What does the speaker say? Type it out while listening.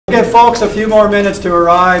Give folks a few more minutes to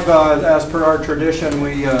arrive. As per our tradition,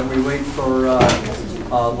 we wait for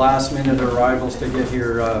last-minute arrivals to get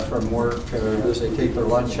here from work as they take their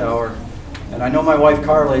lunch hour. And I know my wife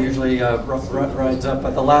Carla usually rides up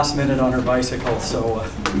at the last minute on her bicycle, so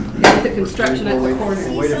the construction at the corner.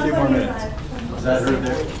 We'll wait a few more minutes. Is that her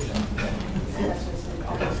there?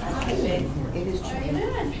 It is true.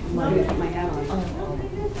 I'm going to put my hat on.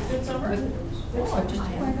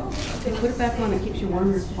 They put it back on, it keeps you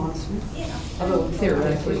warmer, honestly. Although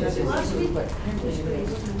theoretically, this is quick.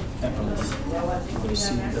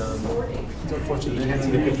 It's unfortunate they had to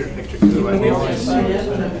see the picture because otherwise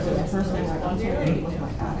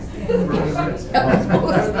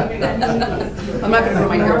I'm not going to put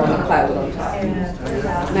my hair on a cloud on top. And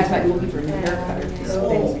that's why I'm looking for a new hair cutter because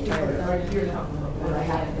things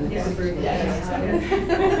retired.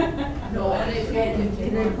 No,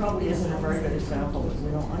 today probably isn't a very good example.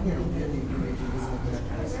 We don't want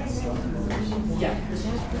yeah.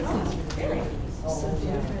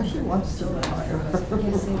 She wants to retire.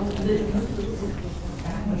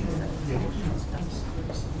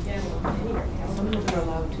 Some of them are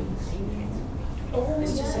allowed to.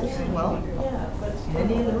 Well,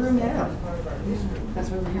 many in the room have. That's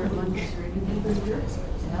why we're here at lunch.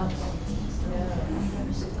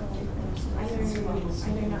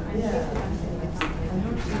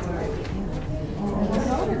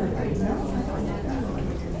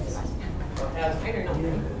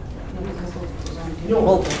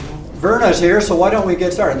 Well, Verna's here, so why don't we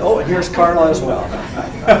get started? Oh, and here's Carla as well,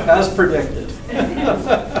 as predicted.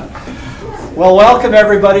 Well, welcome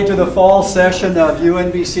everybody to the fall session of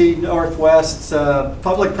UNBC Northwest's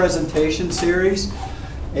public presentation series,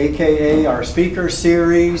 aka our speaker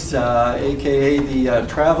series, aka the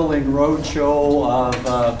traveling roadshow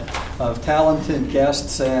of talented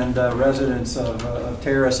guests and residents of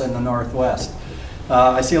Terrace and the Northwest.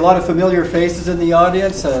 I see a lot of familiar faces in the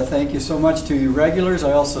audience. Thank you so much to you regulars.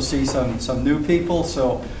 I also see some new people,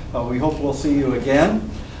 so we hope we'll see you again.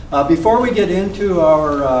 Before we get into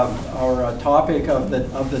our topic of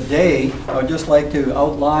the day, I would just like to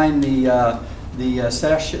outline the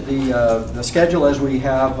schedule as we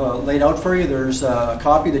have laid out for you. There's a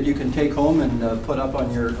copy that you can take home and put up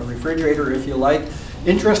on your refrigerator if you like.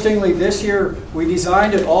 Interestingly, this year we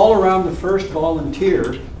designed it all around the first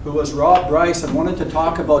volunteer, who was Rob Bryce, and wanted to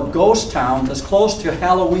talk about ghost towns as close to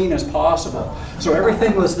Halloween as possible. So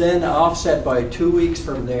everything was then offset by 2 weeks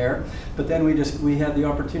from there. But then we had the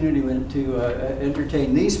opportunity to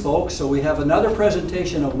entertain these folks. So we have another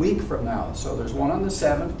presentation a week from now. So there's one on the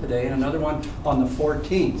 7th today and another one on the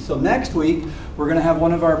 14th. So next week we're going to have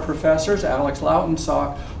one of our professors, Alex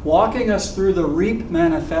Lautensock, walking us through the REAP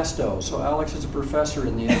Manifesto. So Alex is a professor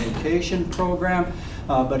in the education program,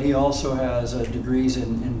 but he also has degrees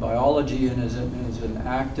in biology and is an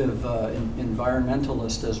active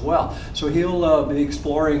environmentalist as well. So he'll be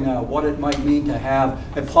exploring what it might mean to have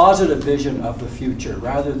a positive vision of the future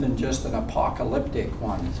rather than just an apocalyptic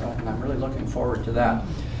one. So, and I'm really looking forward to that.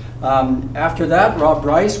 After that, Rob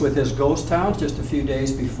Bryce with his ghost towns just a few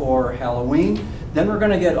days before Halloween. Then we're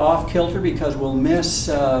going to get off kilter because we'll miss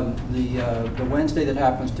the Wednesday that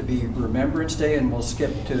happens to be Remembrance Day, and we'll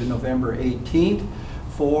skip to November 18th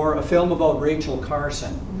for a film about Rachel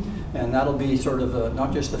Carson. And that'll be sort of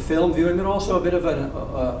not just a film viewing, but also a bit of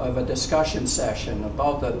a discussion session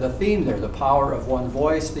about the theme there, the power of one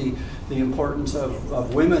voice, the importance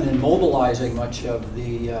of women in mobilizing much of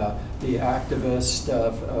the activist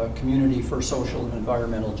community for social and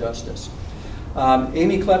environmental justice.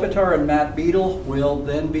 Amy Klepetar and Matt Beadle will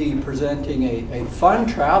then be presenting a fun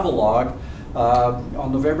travelogue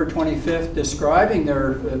on November 25th, describing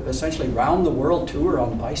their essentially round-the-world tour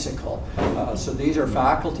on bicycle. So these are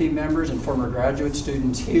faculty members and former graduate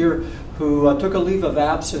students here who took a leave of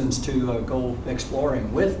absence to go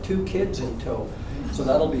exploring with 2 kids in tow. So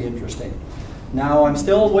that'll be interesting. Now, I'm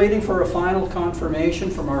still waiting for a final confirmation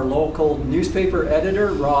from our local newspaper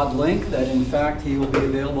editor, Rod Link, that in fact he will be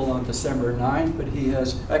available on December 9th, but he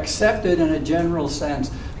has accepted in a general sense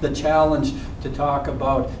the challenge to talk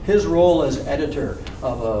about his role as editor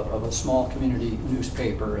of a small community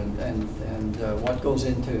newspaper and what goes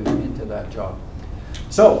into that job.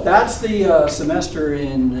 So that's the semester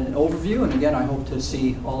in overview, and again, I hope to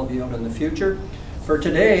see all of you out in the future. For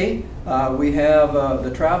today, we have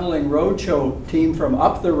the Traveling Roadshow team from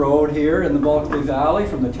up the road here in the Bulkley Valley,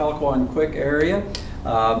 from the Telkwa and Quick area,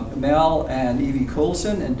 Mel and Evie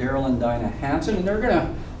Coulson and Daryl and Dinah Hansen, and they're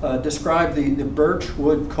going to describe the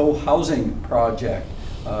Birchwood Cohousing project,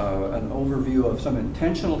 an overview of some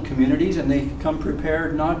intentional communities, and they come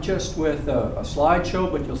prepared not just with a slideshow,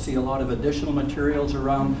 but you'll see a lot of additional materials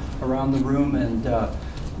around the room, and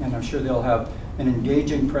and I'm sure they'll have an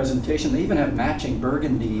engaging presentation. They even have matching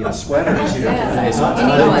burgundy sweaters here today. So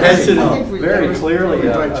it's very clearly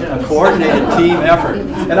a coordinated team effort.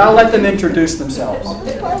 And I'll let them introduce themselves.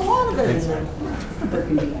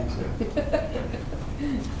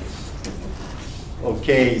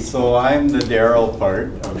 Okay, so I'm the Daryl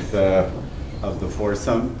part of the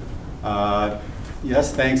foursome.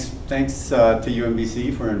 Yes, thanks to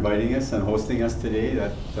UNBC for inviting us and hosting us today.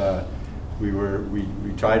 That we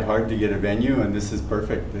tried hard to get a venue, and this is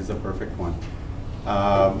perfect. This is a perfect one.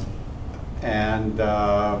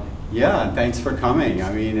 Yeah, and thanks for coming.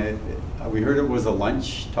 I mean, we heard it was a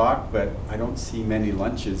lunch talk, but I don't see many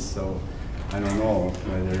lunches, so I don't know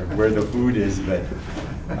where the food is, but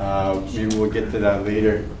maybe we'll get to that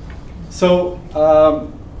later. So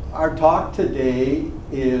our talk today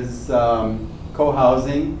is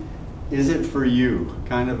co-housing. Is it for you?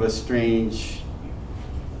 Kind of a strange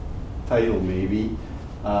title, maybe.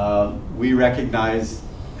 We recognize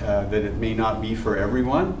that it may not be for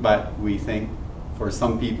everyone, but we think for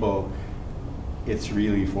some people it's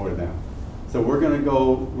really for them. So we're going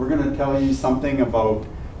to tell you something about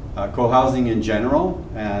co-housing in general,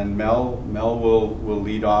 and Mel will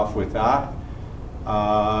lead off with that.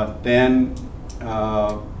 Then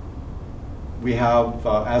we have,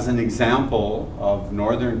 as an example of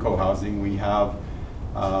northern co-housing, we have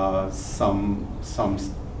some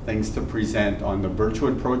things to present on the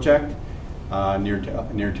Birchwood project near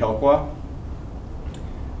Telkwa.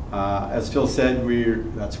 As Phil said,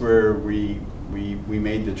 that's where we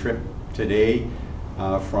made the trip today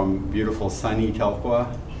from beautiful sunny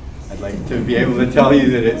Telkwa. I'd like to be able to tell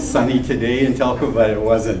you that it's sunny today in Telkwa, but it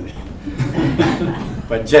wasn't.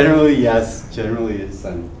 But generally, yes, generally it's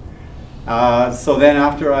sunny. So then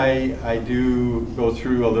after I do go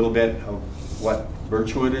through a little bit of what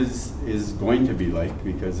Birchwood is going to be like,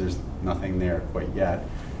 because there's nothing there quite yet,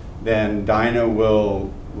 then Dinah will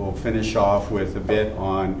finish off with a bit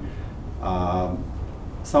on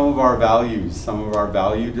some of our values, some of our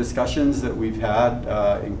value discussions that we've had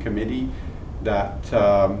in committee, that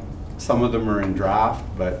some of them are in draft,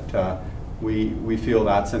 but we feel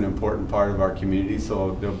that's an important part of our community,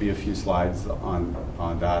 so there'll be a few slides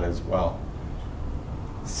on that as well.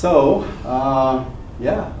 So,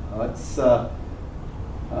 yeah, let's,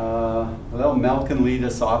 well, Mel can lead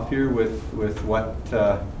us off here with what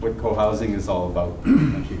co-housing is all about.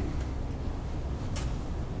 Thank you.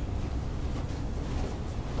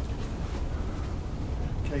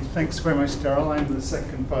 Okay, thanks very much, Daryl. I'm the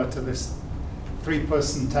second part of this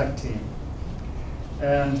three-person tag team.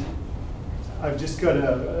 And I've just got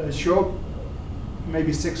a short,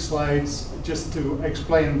 maybe 6 slides, just to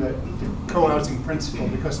explain the co-housing principle,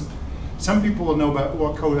 because some people will know about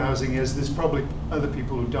what co-housing is. There's probably other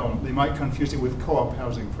people who don't. They might confuse it with co-op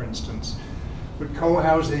housing, for instance. But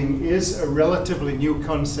co-housing is a relatively new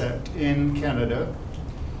concept in Canada,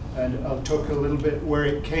 and I'll talk a little bit where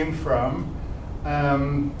it came from.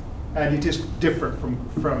 And it is different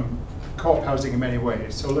from co-op housing in many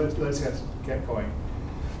ways. So let's get going.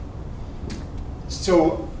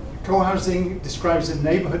 So co-housing describes a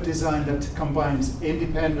neighborhood design that combines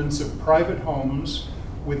independence of private homes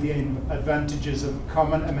with the advantages of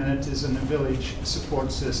common amenities and a village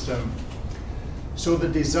support system. So the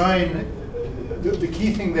design, the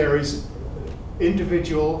key thing there is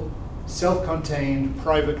individual, self-contained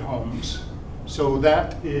private homes. So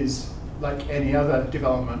that is like any other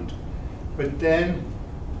development. But then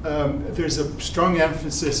there's a strong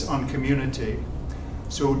emphasis on community.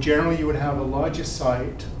 So generally you would have a larger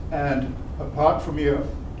site, and apart from your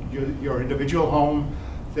individual home,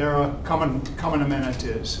 there are common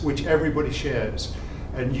amenities which everybody shares.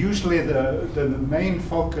 And usually the main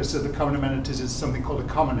focus of the common amenities is something called a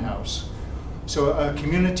common house. So a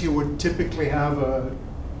community would typically have a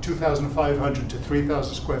 2,500 to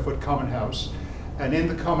 3,000 square foot common house. And in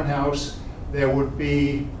the common house, there would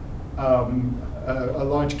be a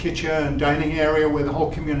large kitchen and dining area where the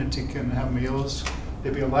whole community can have meals.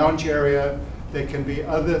 There'd be a lounge area. There can be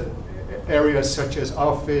other areas such as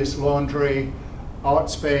office, laundry, art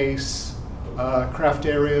space, craft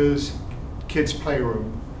areas, kids'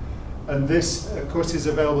 playroom. And this, of course, is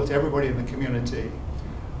available to everybody in the community.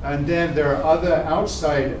 And then there are other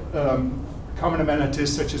outside common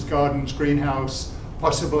amenities such as gardens, greenhouse,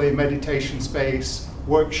 possibly meditation space,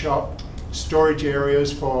 workshop, storage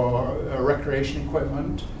areas for recreation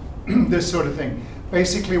equipment, this sort of thing.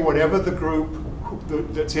 Basically, whatever the group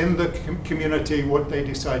that's in the community, what they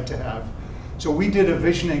decide to have. So we did a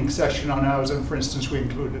visioning session on ours, and for instance, we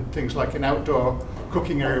included things like an outdoor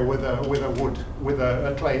cooking area with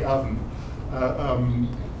a clay oven,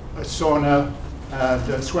 a sauna, and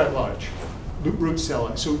a sweat lodge. root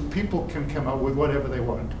cellar, so people can come up with whatever they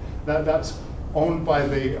want. That's owned by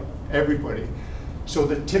everybody. So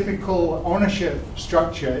the typical ownership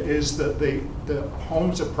structure is that the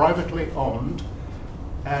homes are privately owned,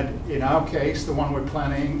 and in our case, the one we're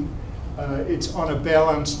planning, it's on a bare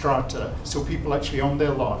land strata, so people actually own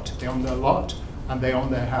their lot. They own their lot and they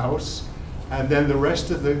own their house, and then the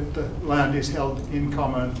rest of the land is held in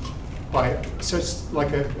common by, so it's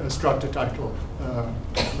like a strata title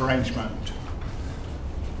arrangement.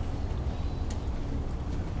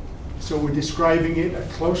 So we're describing it a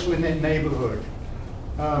closely knit neighborhood.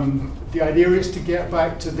 The idea is to get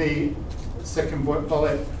back to the second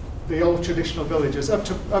bullet, the old traditional villages. Up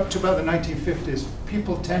to about the 1950s,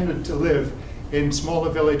 people tended to live in smaller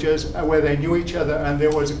villages where they knew each other and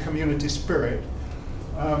there was a community spirit.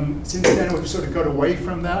 Since then, we've sort of got away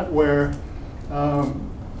from that, where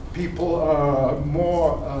people are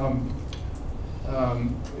more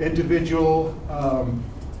individual.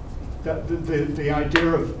 The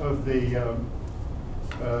idea of the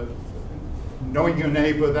knowing your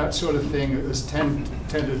neighbor, that sort of thing, has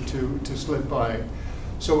tended to slip by.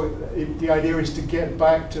 So the idea is to get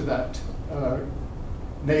back to that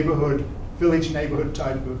village neighborhood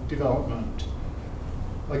type of development,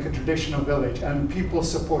 like a traditional village, and people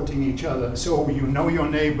supporting each other. So you know your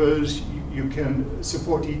neighbors, you can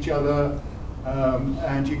support each other,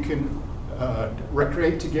 and you can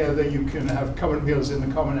recreate together, you can have common meals in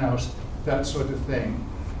the common house, that sort of thing.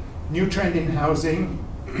 New trend in housing,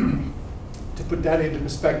 to put that into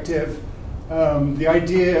perspective, the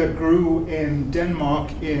idea grew in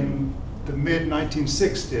Denmark in the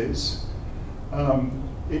mid-1960s.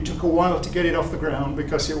 It took a while to get it off the ground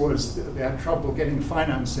because they had trouble getting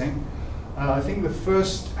financing. I think the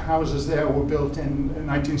first houses there were built in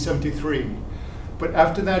 1973. But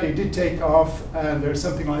after that, it did take off, and there's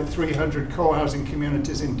something like 300 co-housing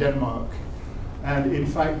communities in Denmark. And in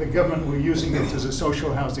fact, the government were using it as a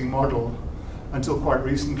social housing model until quite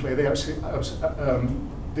recently. They actually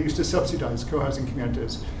they used to subsidize co-housing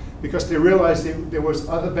communities because they realized there was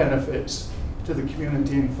other benefits to the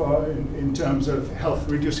community in terms of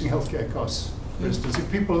reducing healthcare costs. For instance, if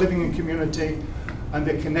people are living in community and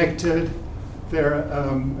they're connected,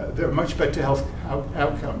 they're much better health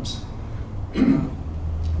outcomes.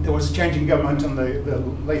 There was a change in government, and the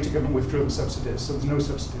later government withdrew the subsidies, so there's no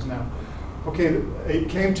subsidies now. Okay, it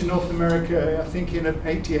came to North America, I think in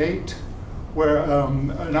 '88, where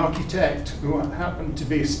an architect who happened to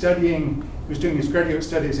be studying, he was doing his graduate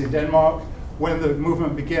studies in Denmark when the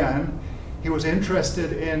movement began. He was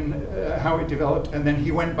interested in how it developed, and then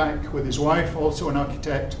he went back with his wife, also an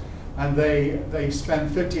architect, and they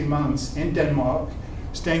spent 13 months in Denmark,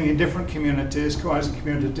 staying in different communities, co-housing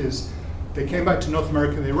communities. They came back to North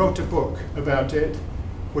America, they wrote a book about it,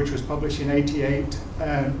 which was published in '88,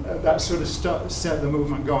 and that sort of set the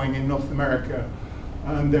movement going in North America.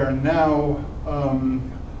 And there are now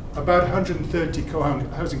about 130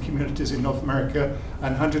 co-housing communities in North America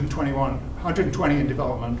and 120 in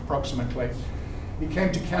development, approximately. It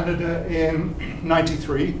came to Canada in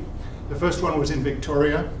 '93. The first one was in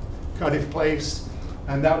Victoria, Cardiff Place,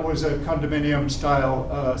 and that was a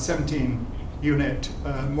condominium-style 17-unit,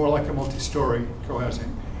 more like a multi-story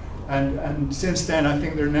co-housing. And since then, I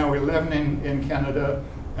think there are now 11 in Canada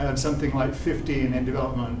and something like 15 in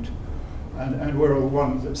development. And we're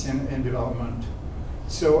one that's in development.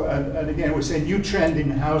 So, and again, we say new trend in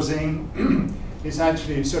housing is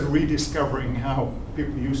actually sort of rediscovering how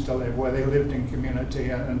people used to live, where they lived in community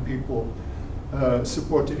and people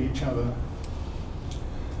supported each other.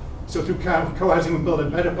 So through co-housing, we build a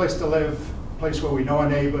better place to live, a place where we know our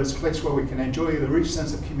neighbors, a place where we can enjoy the rich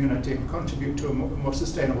sense of community and contribute to a more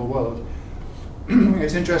sustainable world.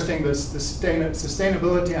 It's interesting, the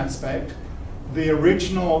sustainability aspect. The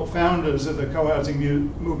original founders of the co-housing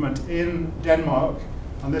movement in Denmark,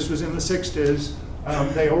 and this was in the 60s,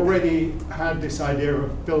 they already had this idea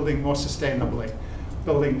of building more sustainably,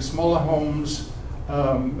 building smaller homes,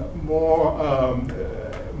 more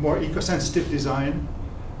eco-sensitive design,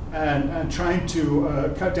 and trying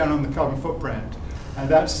to cut down on the carbon footprint. And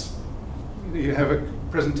that's, you have a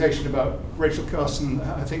presentation about Rachel Carson.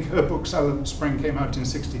 I think her book Silent Spring came out in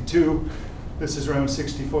 '62. This is around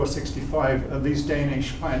 64, 65. These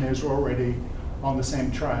Danish pioneers were already on the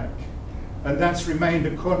same track. And that's remained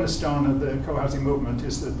a cornerstone of the co-housing movement,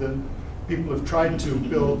 is that the people have tried to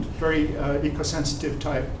build very eco-sensitive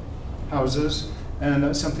type houses, and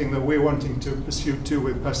that's something that we're wanting to pursue too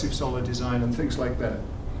with passive solar design and things like that.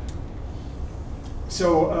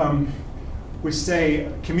 So we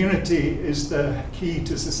say community is the key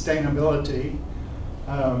to sustainability,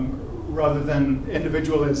 rather than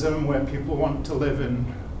individualism, where people want to live in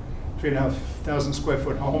 3,500 square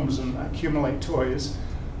foot homes and accumulate toys.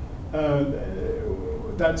 We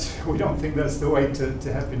don't think that's the way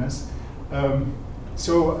to happiness.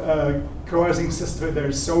 Co-housing system,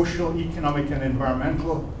 there's social, economic, and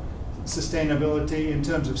environmental sustainability. In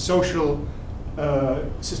terms of social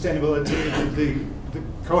sustainability, the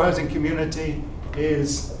co-housing community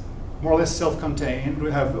is more or less self-contained.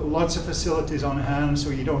 We have lots of facilities on hand, so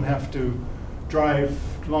you don't have to drive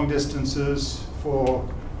long distances for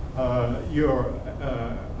your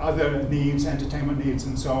other needs, entertainment needs,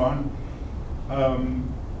 and so on.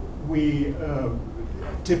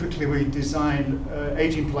 Typically we design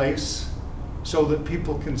aging place so that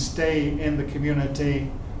people can stay in the community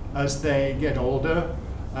as they get older,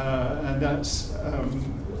 and that's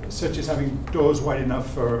such as having doors wide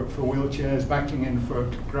enough for wheelchairs, backing in for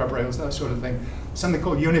grab rails, that sort of thing. Something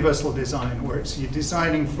called universal design, where you're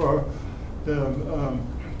designing for the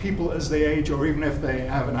people as they age, or even if they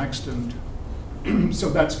have an accident. So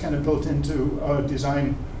that's kind of built into our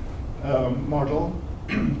design model.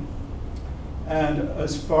 And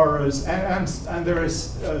as far as, and there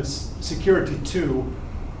is security too.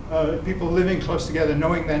 People living close together,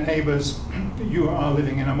 knowing their neighbors, you are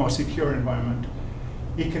living in a more secure environment.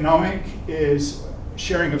 Economic is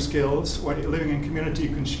sharing of skills. When you're living in community, you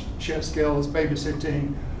can share skills,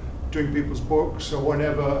 babysitting, doing people's books or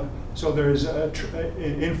whatever. So there's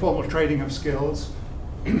informal trading of skills.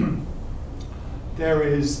 There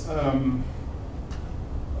is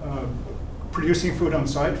producing food on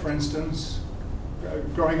site, for instance,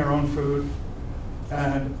 growing our own food,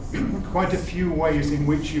 and quite a few ways in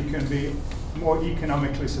which you can be more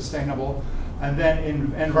economically sustainable. And then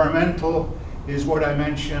in environmental is what I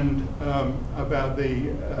mentioned about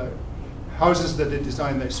the houses that are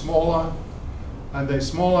designed. They're smaller, and they're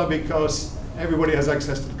smaller because everybody has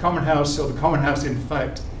access to the common house, so the common house in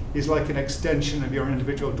fact is like an extension of your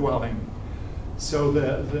individual dwelling. So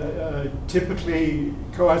typically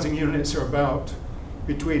co-housing units are about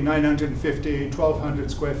between 950 and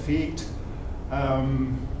 1,200 square feet.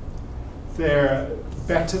 They're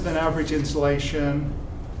better than average insulation,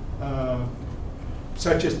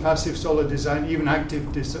 such as passive solar design, even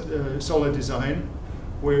active solar design.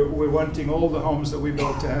 We're wanting all the homes that we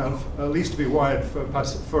build to have at least to be wired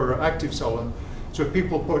for active solar. So if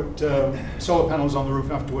people put solar panels on the roof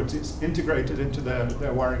afterwards, it's integrated into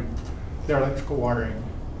their wiring, their electrical wiring.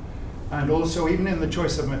 And also, even in the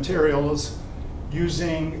choice of materials,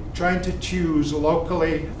 trying to choose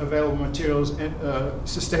locally available materials,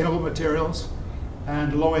 sustainable materials,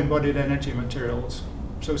 and low embodied energy materials.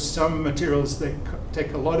 So some materials, they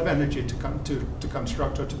take a lot of energy to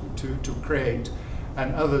construct or to create,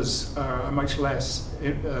 and others are much less,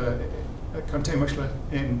 contain much less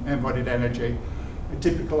in embodied energy. A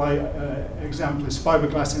typical example is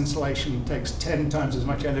fiberglass insulation takes 10 times as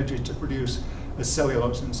much energy to produce as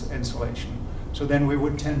cellulose insulation. So then we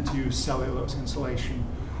would tend to use cellulose insulation.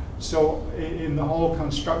 So in the whole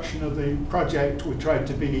construction of the project, we tried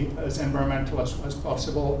to be as environmental as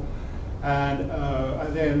possible. And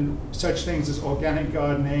then such things as organic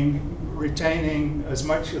gardening, retaining as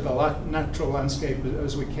much of the natural landscape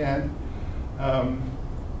as we can.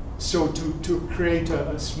 So to create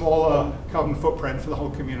a smaller carbon footprint for the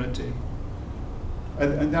whole community.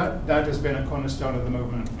 And that has been a cornerstone of the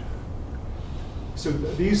movement. So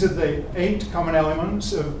these are the 8 common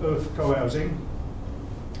elements of co-housing.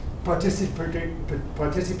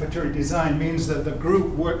 Participatory design means that the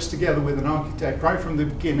group works together with an architect right from the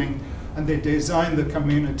beginning, and they design the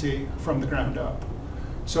community from the ground up.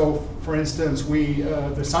 So for instance,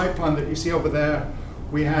 the site plan that you see over there,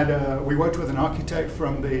 we worked with an architect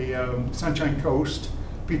from the Sunshine Coast,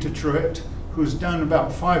 Peter Truitt, who's done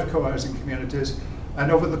about 5 co-housing communities.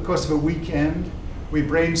 And over the course of a weekend, we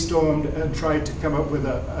brainstormed and tried to come up with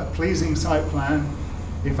a pleasing site plan.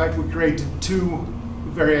 In fact, we created 2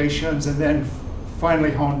 variations and then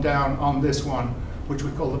finally honed down on this one, which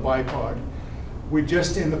we call the bipod. We're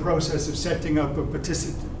just in the process of setting up a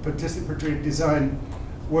participatory design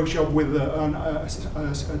workshop with a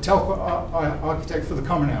Telkwa architect for the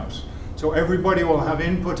common house. So everybody will have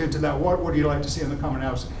input into that. What would you like to see in the common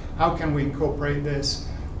house? How can we incorporate this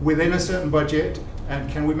within a certain budget? And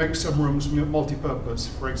can we make some rooms multi-purpose,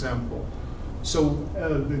 for example? So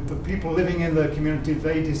the people living in the community,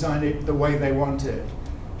 they design it the way they want it.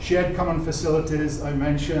 Shared common facilities, I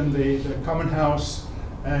mentioned, the common house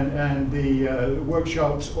and the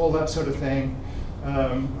workshops, all that sort of thing.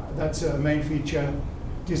 That's a main feature.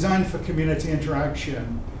 Designed for community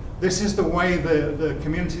interaction. This is the way the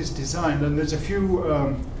community is designed, and there's a few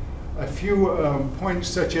points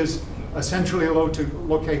such as a centrally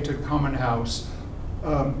located common house,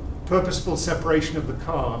 purposeful separation of the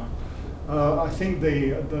car. I think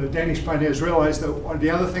the Danish pioneers realized that the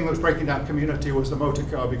other thing that was breaking down community was the motor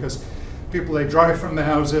car, because people, they drive from their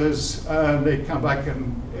houses and they come back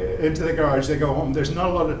and into the garage, they go home. There's not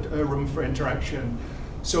a lot of room for interaction.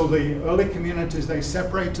 So the early communities, they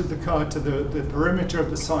separated the car to the perimeter of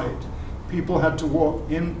the site. People had to walk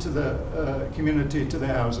into the community to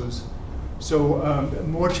their houses. So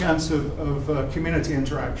more chance of community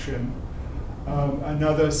interaction.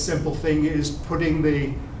 Another simple thing is putting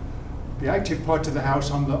the active part of the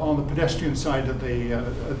house on the pedestrian side of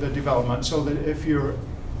the development, so that if you're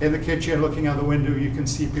in the kitchen looking out the window, you can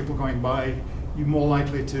see people going by. You're more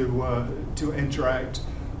likely to interact.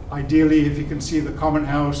 Ideally, if you can see the common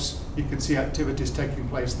house, you can see activities taking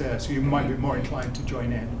place there, so you might be more inclined to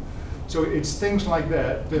join in. So it's things like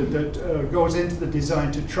that goes into the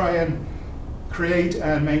design to try and create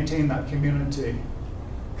and maintain that community.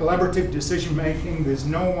 Collaborative decision making, there's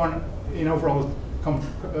no one in overall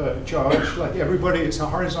charge. Like everybody, it's a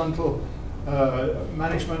horizontal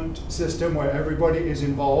management system where everybody is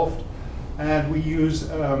involved, and we use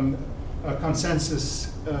a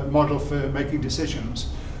consensus model for making decisions.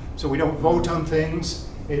 So we don't vote on things.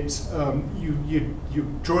 It's you're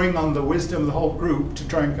drawing on the wisdom of the whole group to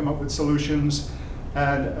try and come up with solutions.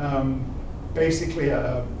 And basically,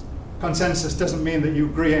 consensus doesn't mean that you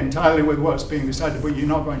agree entirely with what's being decided, but you're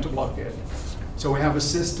not going to block it. So we have a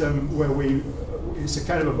system where it's a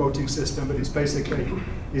kind of a voting system, but it's basically,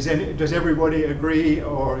 does everybody agree,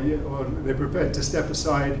 or they're prepared to step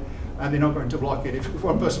aside and they're not going to block it. If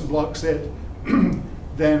one person blocks it,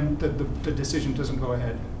 then the decision doesn't go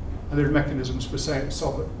ahead. And there are mechanisms for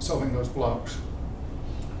solving those blocks.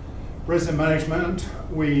 Resident management,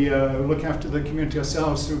 we look after the community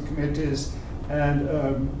ourselves through committees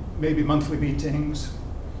and maybe monthly meetings.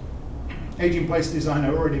 Aging place design, I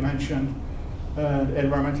already mentioned, and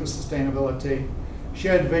environmental sustainability.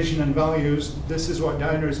 Shared vision and values, this is what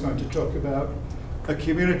Dinah is going to talk about. A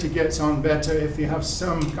community gets on better if you have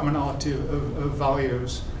some commonality of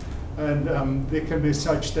values. And there can be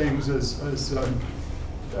such things as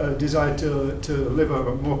desire to live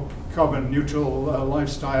a more carbon neutral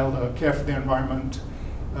lifestyle, care for the environment,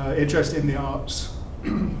 interest in the arts,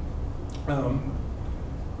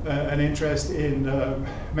 an interest in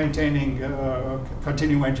maintaining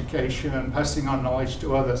continuing education, passing on knowledge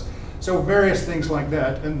to others. So various things like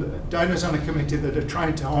that. And Dinah's on a committee that are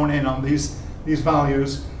trying to hone in on these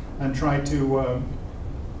values and try to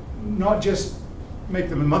not just make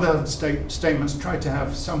them in mother statements, try to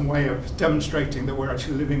have some way of demonstrating that we're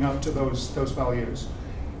actually living up to those values.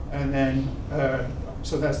 And then,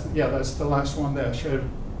 so that's the last one there, shared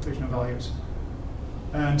vision and values.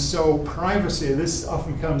 And so privacy, this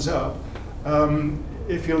often comes up.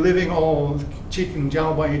 If you're living all cheek and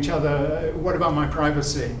jowl by each other, what about my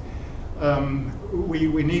privacy?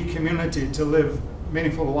 We need community to live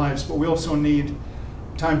meaningful lives, but we also need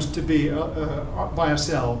times to be by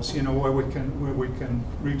ourselves, where we can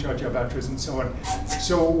recharge our batteries and so on.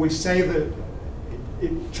 So we say that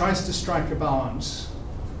it tries to strike a balance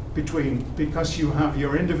between, because you have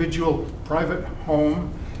your individual private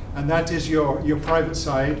home, and that is your private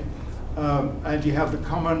side, and you have the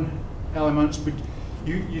common elements, but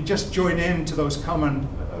you just join into those common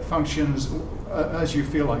functions as you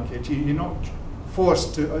feel like it. You're not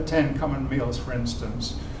forced to attend common meals, for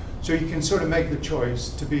instance. So you can sort of make the choice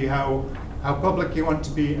to be how public you want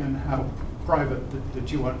to be and how private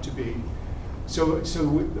that you want to be. So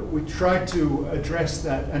we try to address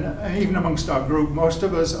that, and even amongst our group, most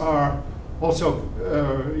of us are also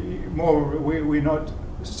we're not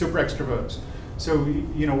super extroverts. So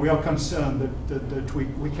we are concerned that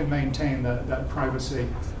we can maintain that privacy,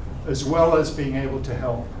 as well as being able to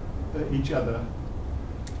help each other.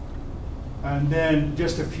 And then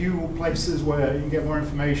just a few places where you can get more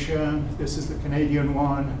information. This is the Canadian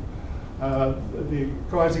one. The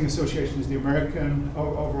Cohousing Association is the American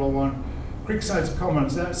overall one. Creekside's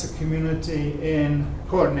Commons, that's a community in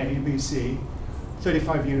Courtenay, BC,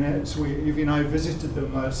 35 units. Evie and I visited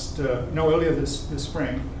them earlier this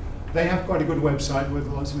spring. They have quite a good website with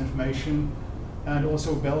lots of information. And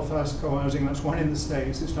also Belfast Cohousing, that's one in the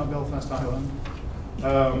States, it's not Belfast Island.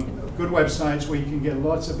 Good websites where you can get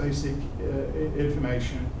lots of basic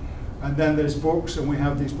information. And then there's books, and we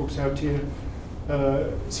have these books out here.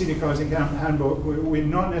 Senior Cohousing Handbook. We're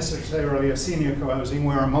not necessarily a senior cohousing,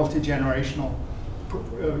 we're a multi-generational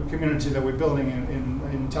community that we're building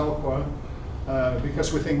in Telkwa,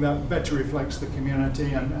 because we think that better reflects the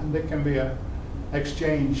community, and there can be an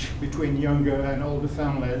exchange between younger and older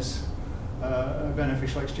families, a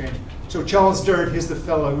beneficial exchange. So Charles Durd, he's the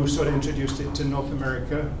fellow who sort of introduced it to North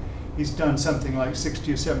America. He's done something like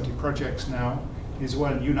 60 or 70 projects now He's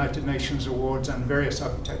won United Nations awards and various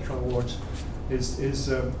architectural awards.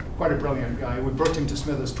 Is quite a brilliant guy. We brought him to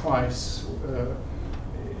Smithers twice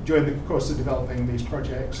during the course of developing these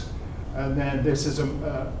projects. And then this is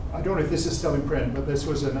I don't know if this is still in print, but this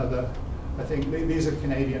was another, I think these are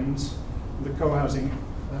Canadians, the co-housing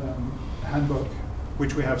handbook,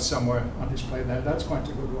 which we have somewhere on display there. That's quite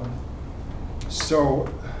a good one. So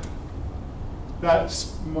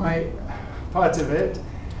that's my part of it.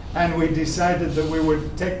 And we decided that we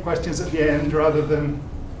would take questions at the end rather than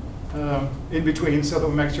in between, so that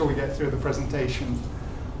we make sure we get through the presentation.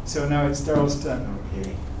 So now it's Daryl's turn.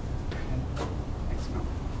 Okay.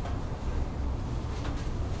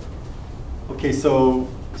 Okay, so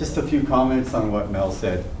just a few comments on what Mel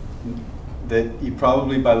said. That you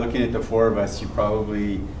probably, by looking at the four of us, you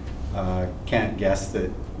probably can't guess that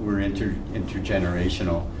we're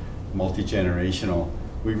intergenerational, multi-generational.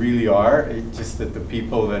 We really are. It's just that the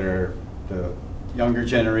people that are the younger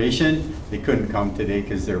generation, they couldn't come today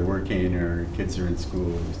because they're working or kids are in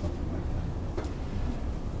school or something like that.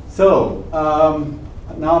 So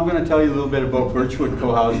now I'm going to tell you a little bit about Birchwood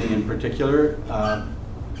Cohousing in particular.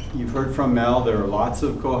 You've heard from Mel, there are lots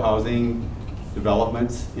of co-housing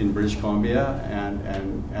developments in British Columbia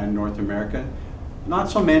and North America.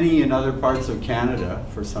 Not so many in other parts of Canada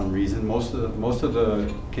for some reason. Most of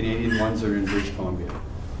the Canadian ones are in British Columbia.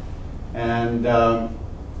 And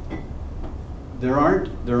there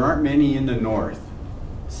aren't many in the north.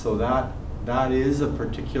 So that is a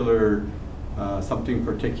particular, something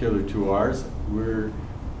particular to ours. We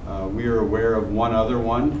are aware of one other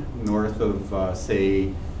one north of,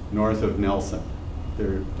 say, north of Nelson.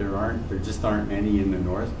 There just aren't many in the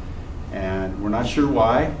north, and we're not sure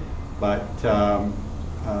why, but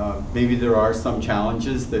maybe there are some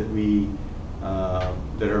challenges that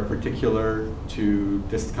that are particular to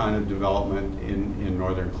this kind of development in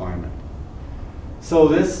northern climate. So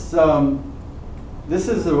this is a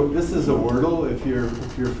Wordle. If you're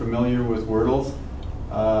familiar with Wordles,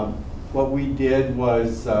 what we did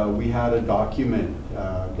was we had a document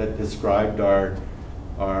that described our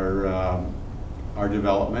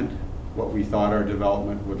development, what we thought our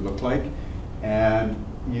development would look like, and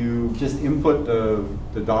you just input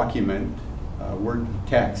the document, word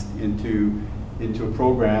text, into a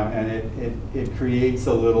program, and it creates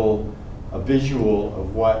a visual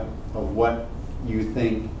of what you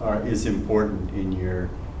think is important in your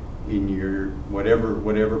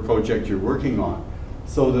whatever project you're working on.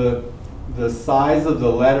 So the size of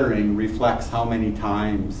the lettering reflects how many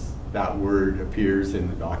times that word appears in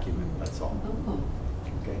the document. That's all. Oh.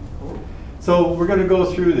 Okay. So we're going to go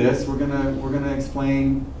through this. We're going to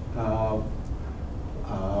explain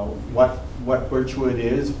what Birchwood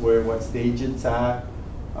is, what stage it's at,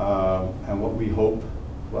 and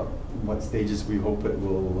what stages we hope it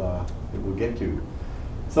will get to.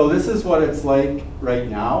 So this is what it's like right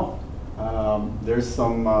now. There's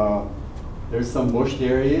some bushed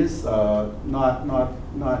areas,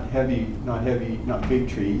 not heavy, not big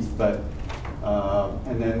trees, but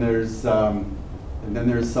and then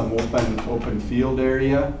there's some open field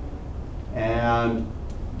area, and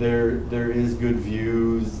there is good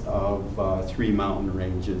views of three mountain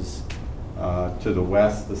ranges to the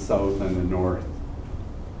west, the south, and the north.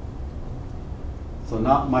 So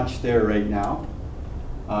not much there right now.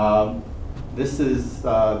 This is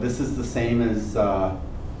the same as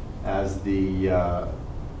the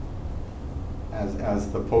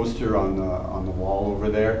poster on the wall over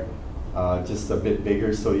there, just a bit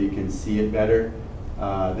bigger so you can see it better.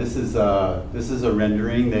 This is a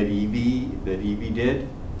rendering that Evie did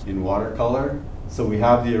in watercolor. So we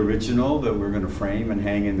have the original that we're going to frame and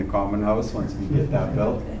hang in the common house once we get that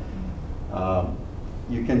built.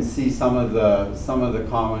 You can see some of the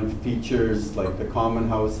common features, like the common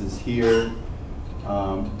house is here.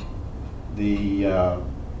 The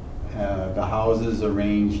houses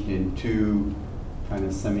arranged in two kind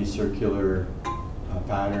of semicircular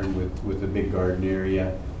pattern with a big garden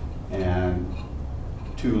area and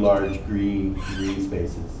two large green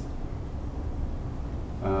spaces.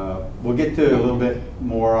 We'll get to a little bit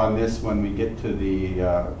more on this when we get to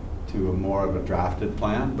a more of a drafted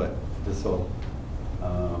plan, but this will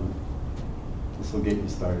get you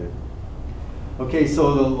started. Okay,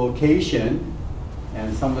 so the location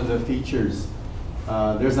and some of the features.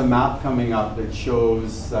 There's a map coming up that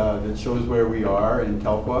shows where we are in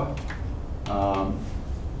Telkwa.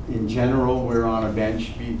 In general, we're on a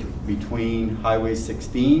bench between Highway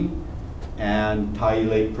 16 and Tyee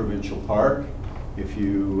Lake Provincial Park. If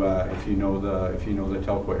you know the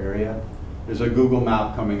Telkwa area, there's a Google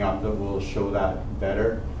map coming up that will show that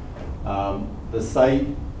better. The site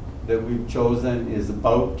that we've chosen is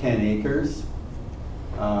about 10 acres,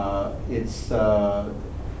 It's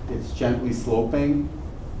gently sloping.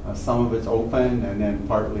 Some of it's open and then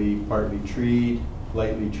partly treed,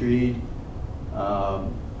 lightly treed.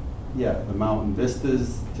 Yeah, the mountain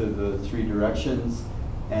vistas to the 3 directions,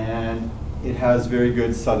 and it has very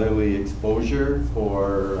good southerly exposure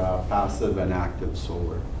for passive and active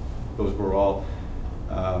solar. Those were all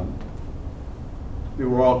they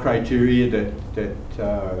were all criteria that you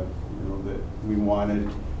know, that we wanted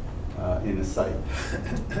in a site.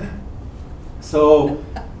 So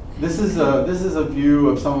this is a view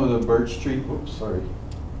of some of the birch tree. Oops, sorry,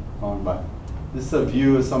 wrong button. This is a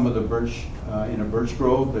view of some of the birch in a birch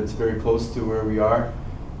grove that's very close to where we are,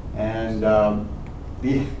 and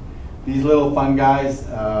these little fun guys.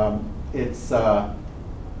 It's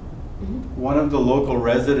one of the local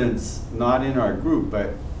residents, not in our group,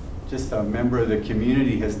 but just a member of the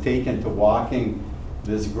community, has taken to walking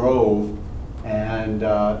this grove and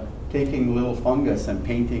taking little fungus and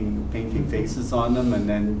painting faces on them and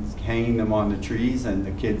then hanging them on the trees, and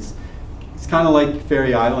the kids, it's kind of like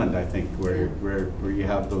Fairy Island, I think, where you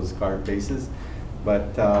have those carved faces.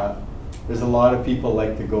 But there's a lot of people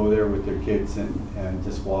like to go there with their kids and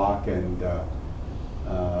just walk and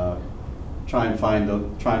try and find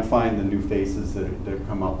the new faces that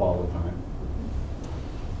come up all the time.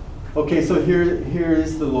 Okay, so here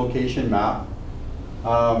is the location map.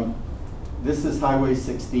 This is Highway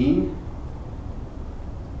 16.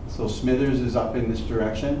 So Smithers is up in this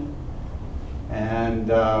direction. And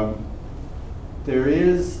there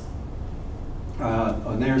is,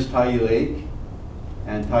 and there's Tyee Lake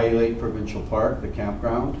and Tyee Lake Provincial Park, the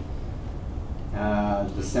campground.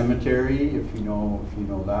 The cemetery, if you know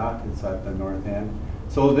that, it's at the north end.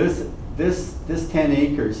 So this 10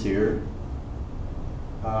 acres here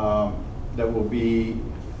that will be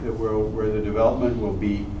where the development will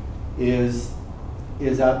be is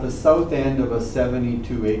at the south end of a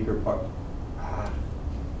 72-acre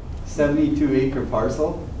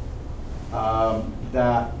parcel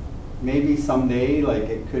that maybe someday, like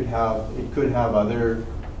it could have other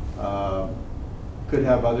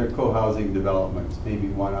co-housing developments, maybe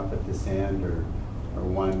one up at this end or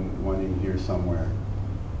one in here somewhere.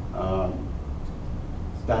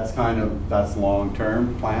 That's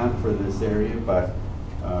long-term plan for this area, but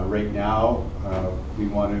right now we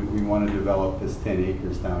want to develop this 10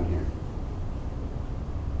 acres down here.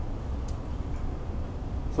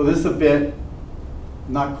 So this is a bit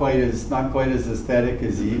not quite as aesthetic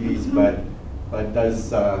as Evie's, but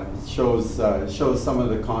does shows some of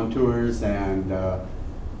the contours and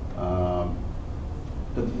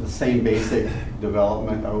the same basic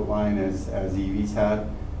development outline as Evie's had.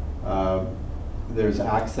 There's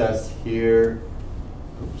access here.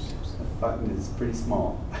 Oops, that button is pretty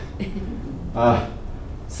small.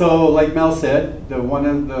 So, like Mel said, one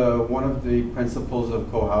of the principles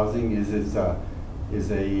of co-housing is it's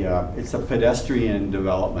a pedestrian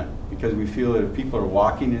development, because we feel that if people are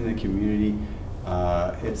walking in the community,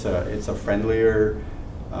 it's a friendlier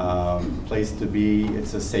place to be.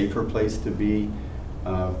 It's a safer place to be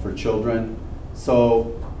for children.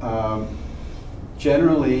 So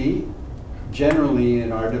generally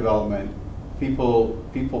in our development, people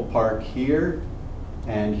park here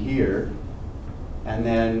and here, and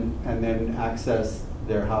then access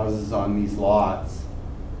their houses on these lots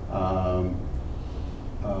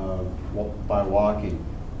by walking.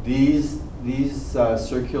 These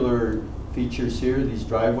circular features here, these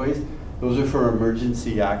driveways, those are for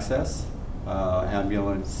emergency access,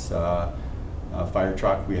 ambulance, fire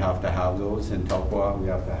truck. We have to have those in Telkwa. We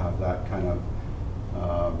have to have that kind of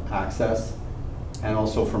access, and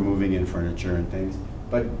also for moving in furniture and things.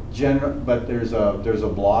 But there's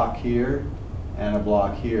a block here and a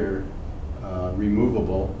block here,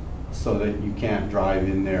 removable, so that you can't drive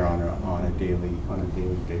in there on a daily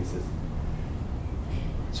basis.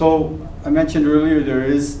 So I mentioned earlier, there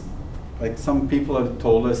is, like, some people have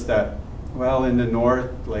told us that, well, in the north,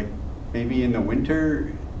 like maybe in the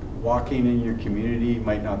winter, walking in your community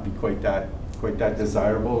might not be quite that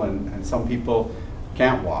desirable, and some people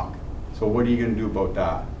can't walk. So what are you going to do about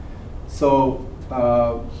that? So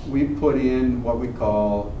we put in what we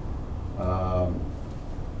call,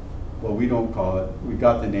 well, we don't call it, we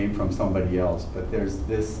got the name from somebody else, but there's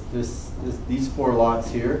these 4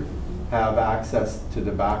 lots here have access to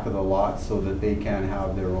the back of the lot so that they can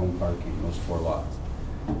have their own parking, those 4 lots.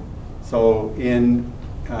 So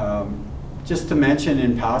just to mention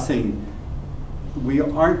in passing, we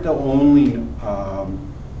aren't the only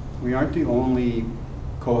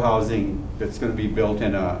co-housing that's going to be built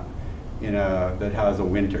that has a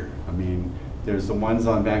winter. I mean, there's the ones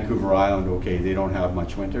on Vancouver Island, okay, they don't have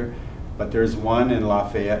much winter, but there's one in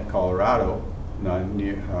Lafayette, Colorado,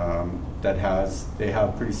 they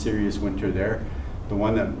have pretty serious winter there. The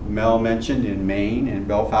one that Mel mentioned in Maine, in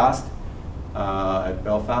Belfast, at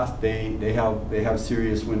Belfast, they have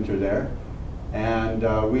serious winter there. And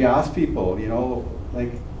we asked people, you know,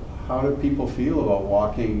 like, how do people feel about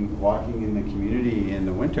walking in the community in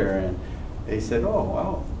the winter? And they said, oh,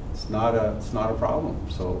 well, it's not a problem.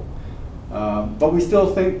 So, but we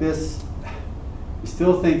still think this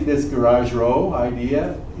garage row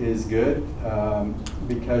idea is good,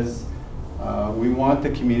 because we want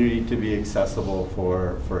the community to be accessible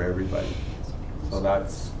for everybody. So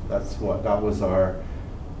that was our.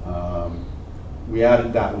 We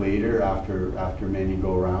added that later after many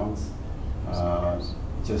go-rounds.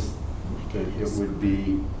 Just that it would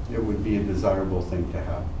be a desirable thing to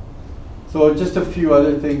have. So just a few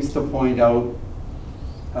other things to point out.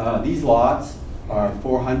 These lots are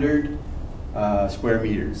 400 square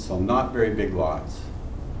meters, so not very big lots.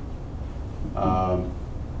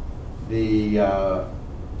 The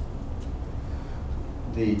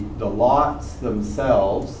lots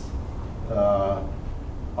themselves are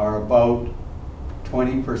about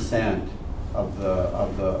 20% of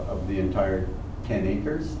the entire 10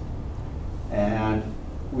 acres, and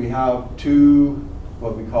we have two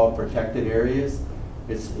what we call protected areas.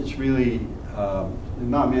 It's really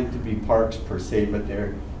not meant to be parks per se, but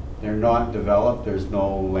they're not developed. There's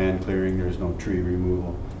no land clearing. There's no tree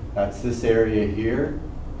removal. That's this area here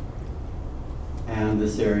and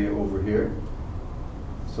this area over here.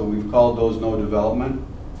 So we've called those no development,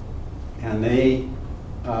 and they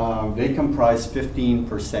comprise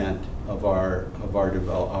 15% of our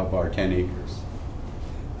 10 acres.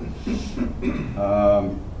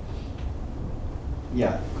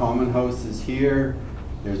 Yeah, common house is here.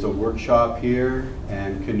 There's a workshop here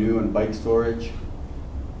and canoe and bike storage.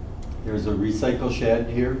 There's a recycle shed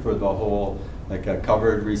here for the whole, like a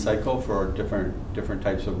covered recycle for different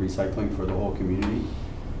types of recycling for the whole community.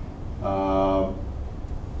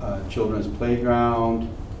 Children's playground.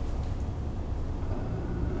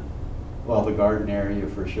 Well, the garden area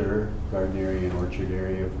for sure, garden area and orchard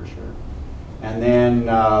area for sure. And then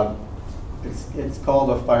it's called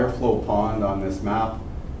a fire flow pond on this map,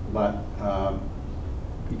 but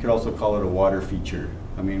you could also call it a water feature.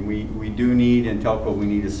 I mean, we do need, in Telkwa, we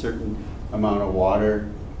need a certain amount of water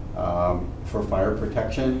for fire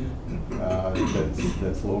protection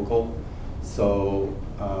that's local. So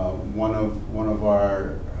one of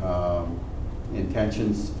our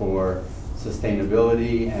intentions for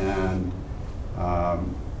sustainability and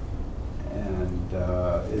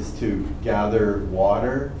is to gather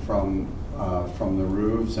water from the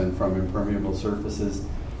roofs and from impermeable surfaces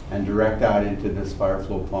and direct that into this fire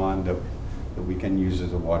flow pond that we can use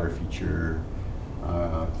as a water feature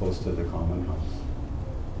close to the common house.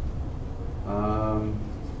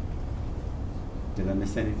 Did I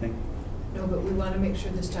miss anything? No, but we want to make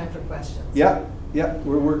sure there's time for questions. Yeah,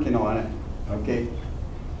 we're working on it. Okay.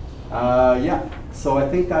 Yeah, so I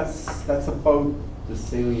think that's about the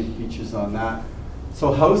salient features on that.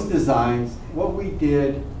 So house designs, what we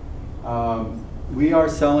did, we are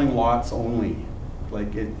selling lots only.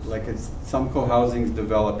 Some co-housings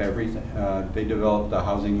develop everything. They develop the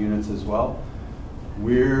housing units as well.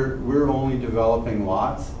 We're only developing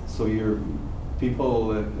lots, so your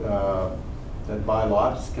people that buy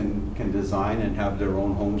lots can design and have their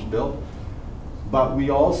own homes built. But we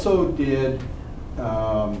also did.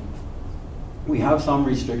 We have some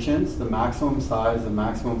restrictions. The maximum size, the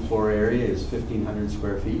maximum floor area is 1,500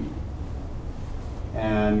 square feet,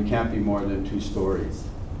 and can't be more than 2 stories.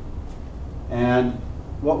 And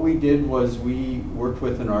what we did was we worked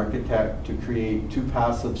with an architect to create 2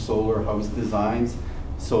 passive solar house designs,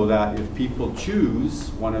 so that if people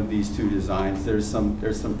choose one of these 2 designs, there's some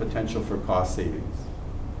potential for cost savings.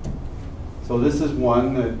 So this is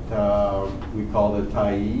one that we call the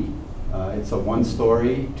Tai. It's a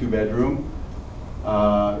 1-story, 2-bedroom.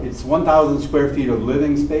 It's 1,000 square feet of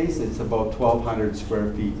living space. It's about 1,200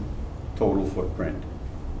 square feet total footprint.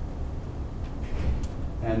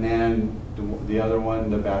 And then the other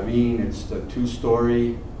one, the Babine, it's the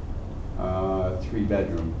 2-story,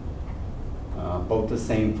 3-bedroom. Both the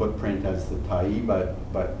same footprint as the Tai,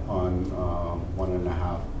 but on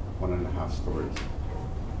 1.5 stories.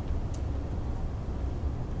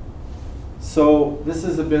 So this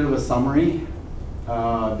is a bit of a summary.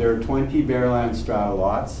 There are 20 Bearland Strata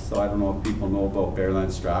lots. So I don't know if people know about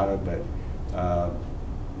Bearland Strata, but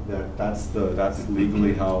that's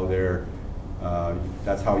legally how they're.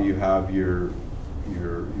 That's how you have your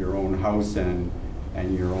own house and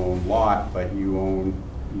your own lot, but you own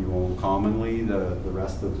commonly the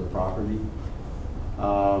rest of the property.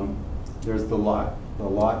 There's the lot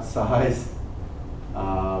size.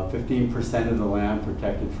 15% of the land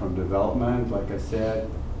protected from development, like I said.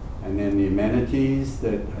 And then the amenities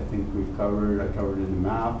that I think we've covered, I covered in the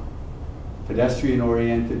map.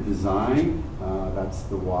 Pedestrian-oriented design, that's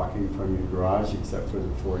the walking from your garage except for the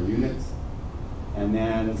 4 units. And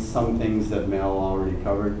then some things that Mel already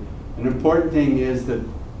covered. An important thing is that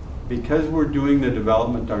because we're doing the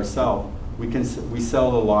development ourselves, we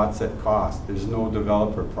sell the lots at cost. There's no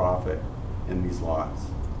developer profit in these lots.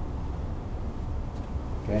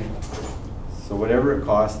 Okay? So whatever it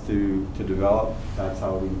costs to develop, that's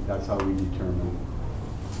how we determine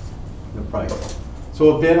the price.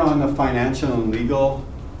 So a bit on the financial and legal.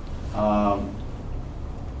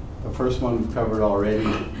 The first one we've covered already.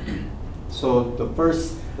 So the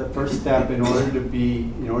first step in order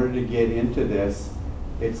to get into this,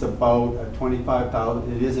 it's about a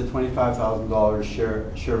 $25,000. It is a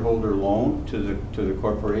 $25,000 shareholder loan to the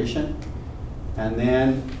corporation, and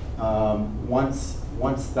then once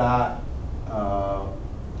that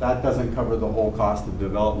doesn't cover the whole cost of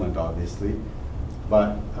development, obviously,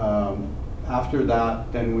 but after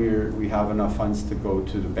that, then we have enough funds to go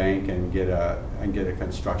to the bank and get a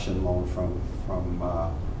construction loan from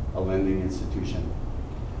a lending institution.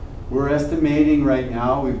 We're estimating right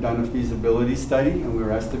now, we've done a feasibility study, and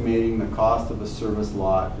we're estimating the cost of a service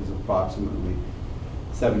lot is approximately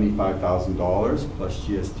 $75,000 plus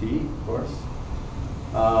GST, of course.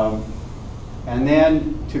 And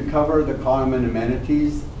then to cover the common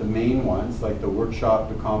amenities, the main ones, like the workshop,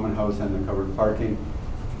 the common house, and the covered parking,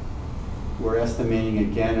 we're estimating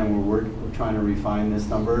again, and we're trying to refine this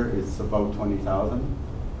number, it's about $20,000.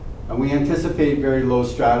 And we anticipate very low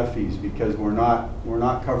strata fees because we're not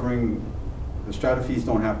covering, the strata fees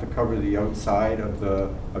don't have to cover the outside of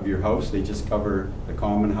your house. They just cover the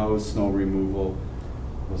common house, snow removal,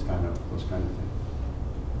 those kind of things.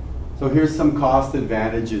 So here's some cost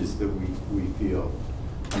advantages that we feel.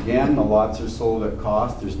 Again, the lots are sold at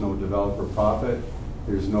cost. There's no developer profit.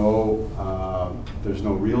 There's no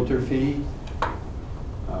realtor fee.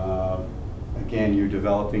 Again, you're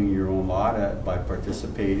developing your own lot by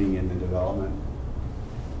participating in the development.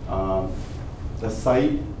 The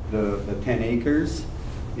site, the 10 acres,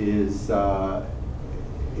 is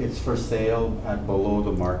it's for sale at below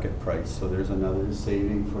the market price. So there's another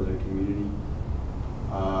saving for the community.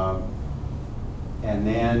 And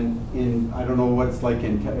then I don't know what it's like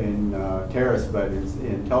in Terrace, but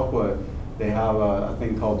in Telkwa, they have a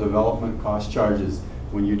thing called development cost charges.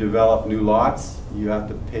 When you develop new lots, you have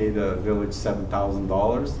to pay the village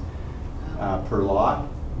 $7,000 per lot.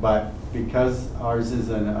 But because ours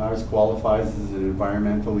qualifies as an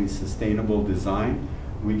environmentally sustainable design,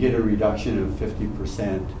 we get a reduction of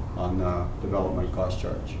 50% on the development cost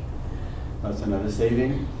charge. That's another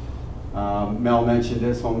saving. Mel mentioned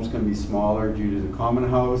this, homes can be smaller due to the common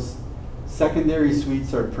house. Secondary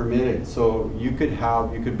suites are permitted, so you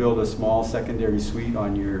could build a small secondary suite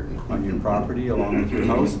on your property along with your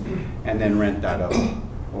house, and then rent that out,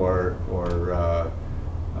 or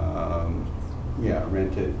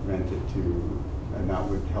rent it to, and that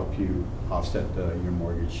would help you offset your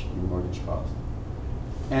mortgage cost.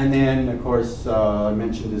 And then, of course, I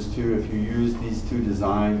mentioned this too. If you use these two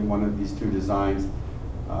designs, one of these two designs,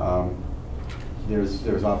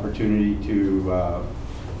 there's opportunity to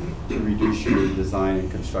reduce your design and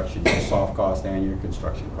construction, your soft cost and your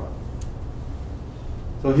construction cost.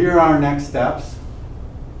 So here are our next steps.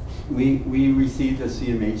 We received a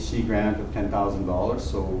CMHC grant of $10,000,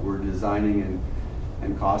 so we're designing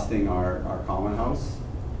and costing our common house.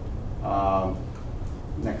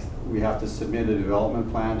 Next, we have to submit a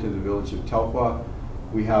development plan to the village of Telkwa.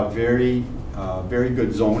 We have very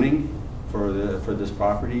good zoning for this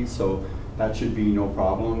property, so that should be no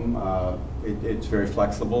problem. It's very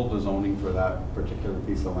flexible, the zoning for that particular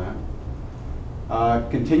piece of land.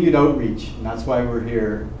 Continued outreach, and that's why we're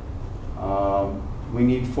here. We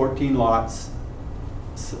need 14 lots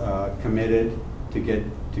committed to get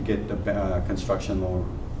the construction loan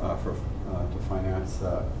to finance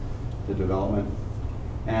the development.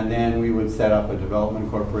 And then we would set up a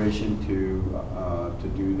development corporation to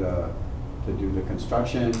do the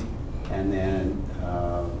construction, and then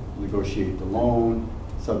negotiate the loan,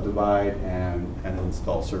 subdivide, and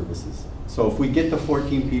install services. So if we get to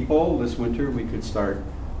 14 people this winter, we could start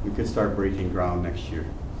breaking ground next year.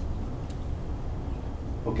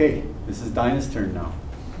 Okay, this is Dinah's turn now.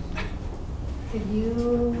 Can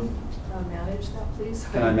you manage that, please?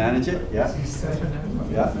 Can I manage it? Yeah.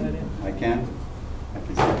 Yeah, I can. I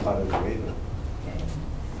can step out of the way though. Okay.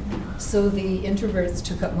 So the introverts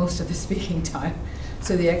took up most of the speaking time.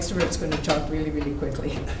 So the extrovert's going to talk really, really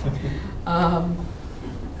quickly.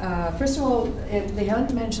 First of all, they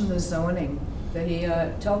hadn't mentioned the zoning.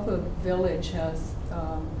 The Telkwa Village has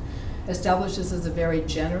established this as a very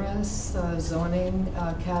generous zoning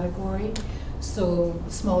category. So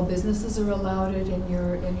small businesses are allowed it in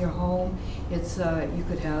your home. It's you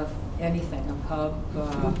could have anything, a pub,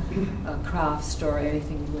 a craft store,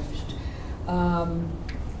 anything you wished.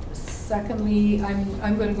 Secondly,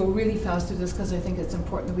 I'm going to go really fast through this because I think it's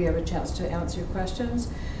important that we have a chance to answer your questions.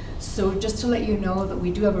 So just to let you know that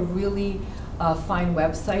we do have a really fine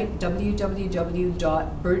website,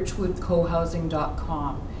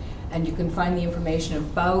 www.birchwoodcohousing.com. And you can find the information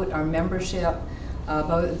about our membership,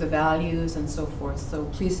 about the values and so forth. So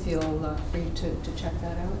please feel free to check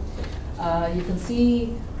that out. You can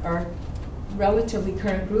see our relatively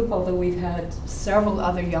current group, although we've had several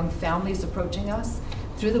other young families approaching us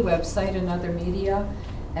through the website and other media,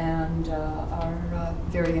 and are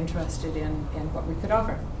very interested in what we could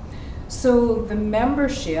offer. So the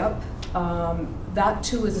membership, that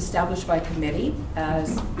too is established by committee,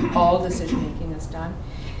 as all decision-making is done.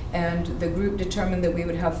 And the group determined that we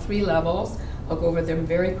would have 3 levels. I'll go over them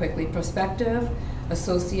very quickly. Prospective,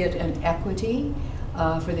 associate, and equity.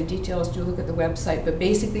 For the details, do look at the website. But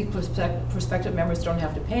basically, prospective members don't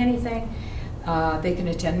have to pay anything. They can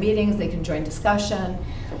attend meetings, they can join discussion,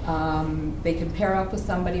 they can pair up with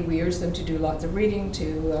somebody. We urge them to do lots of reading,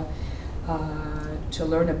 to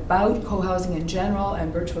learn about co-housing in general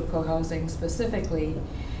and Birchwood Cohousing specifically.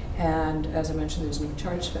 And as I mentioned, there's no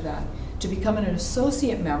charge for that. To become an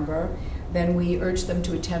associate member, then we urge them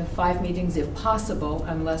to attend 5 meetings if possible,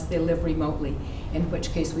 unless they live remotely, in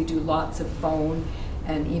which case we do lots of phone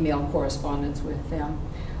and email correspondence with them.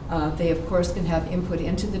 They, of course, can have input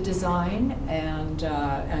into the design and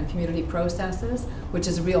community processes, which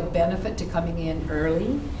is a real benefit to coming in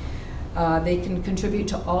early. They can contribute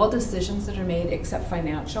to all decisions that are made except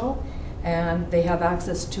financial, and they have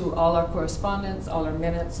access to all our correspondence, all our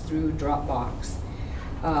minutes through Dropbox.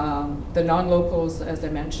 The non-locals, as I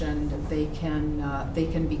mentioned, they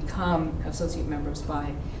can become associate members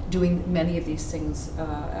by doing many of these things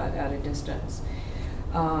at a distance.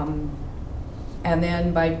 And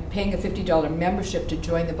then by paying a $50 membership to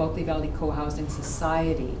join the Bulkley Valley Cohousing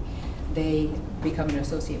Society, they become an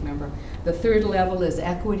associate member. The 3rd level is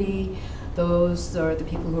equity. Those are the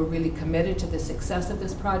people who are really committed to the success of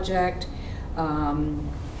this project.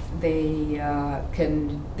 They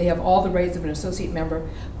have all the rights of an associate member,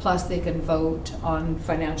 plus they can vote on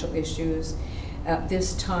financial issues. At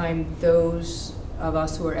this time, those of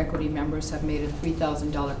us who are equity members have made a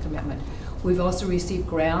 $3,000 commitment. We've also received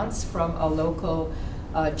grants from a local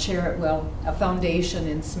a foundation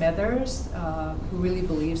in Smithers who really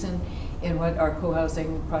believes in what our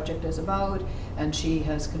co-housing project is about, and she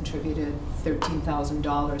has contributed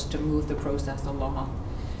 $13,000 to move the process along.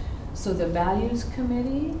 So the Values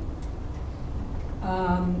Committee,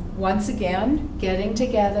 once again, getting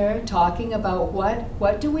together, talking about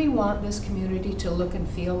what do we want this community to look and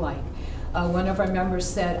feel like. One of our members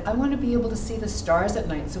said, I want to be able to see the stars at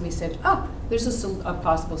night. So we said, there's a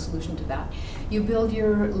possible solution to that. You build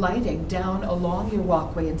your lighting down along your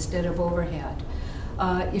walkway instead of overhead.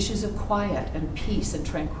 Issues of quiet and peace and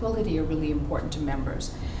tranquility are really important to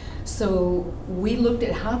members. So we looked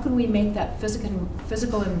at how can we make that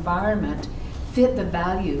physical environment fit the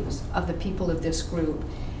values of the people of this group.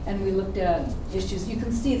 And we looked at issues. You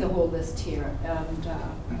can see the whole list here, and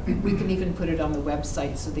we can even put it on the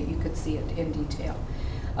website so that you could see it in detail.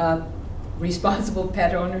 Responsible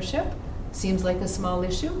pet ownership seems like a small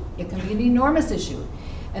issue. It can be an enormous issue.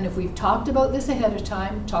 And if we've talked about this ahead of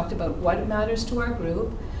time, talked about what matters to our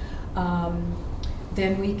group,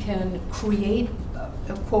 then we can create,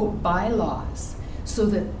 quote, bylaws so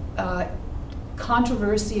that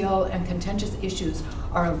controversial and contentious issues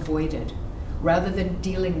are avoided, rather than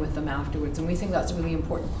dealing with them afterwards. And we think that's a really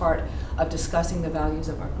important part of discussing the values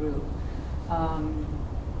of our group. Do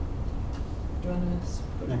you want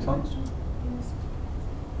to Next one? Yes.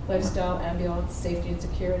 Lifestyle, ambulance, safety and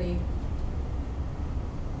security.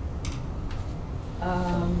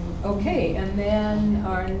 Okay, and then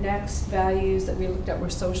our next values that we looked at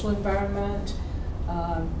were social environment.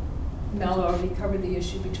 Mel already covered the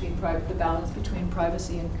issue between the balance between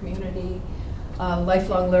privacy and community.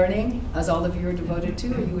 Lifelong learning, as all of you are devoted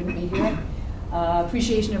to, or you wouldn't be here.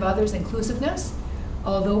 Appreciation of others, inclusiveness.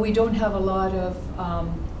 Although we don't have a lot of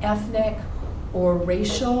ethnic or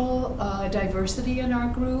racial diversity in our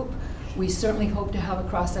group, we certainly hope to have a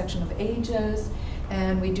cross-section of ages,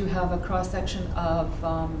 and we do have a cross-section of,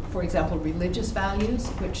 for example, religious values,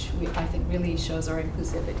 which I think really shows our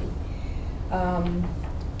inclusivity.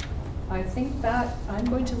 I think that I'm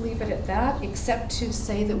going to leave it at that, except to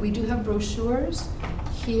say that we do have brochures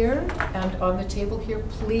here and on the table here.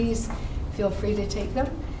 Please feel free to take them.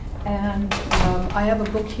 And I have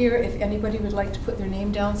a book here if anybody would like to put their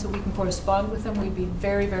name down so we can correspond with them. We'd be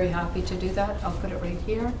very, very happy to do that. I'll put it right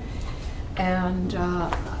here. And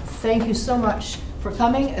thank you so much for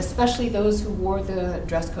coming, especially those who wore the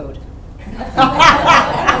dress code.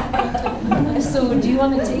 So do you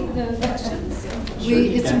want to take the questions? Sure,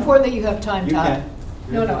 It's important that you have time, You Pat.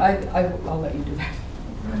 can. No, I'll let you do that.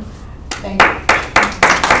 Thank you.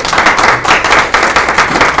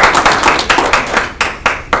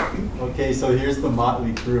 Okay, so here's the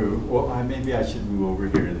motley crew. Well, maybe I should move over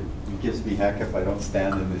here. It gives me heck if I don't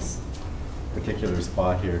stand in this particular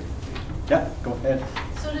spot here. Yeah, go ahead.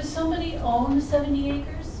 So does somebody own the 70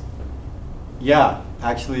 acres? Yeah,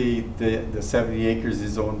 actually, the 70 acres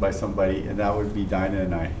is owned by somebody, and that would be Dinah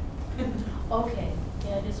and I. Okay,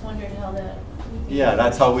 yeah, I just wondered how that would be. Yeah,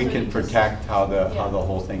 that's how we So can you just- protect how the Yeah.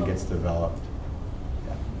 whole thing gets Okay. developed.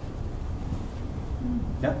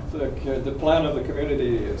 Yeah. The plan of the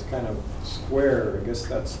community is kind of square. I guess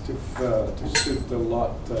that's to suit the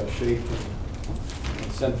lot shape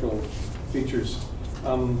and central features.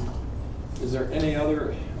 Is there any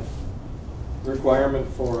other requirement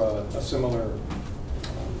for a similar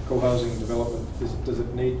co-housing development? Does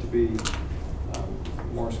it need to be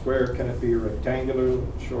more square? Can it be rectangular,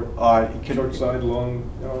 short side, long?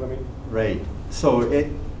 You know what I mean? Right. So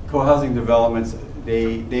co-housing developments,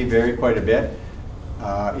 they vary quite a bit.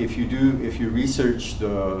 If you research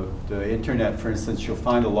the internet, for instance, you'll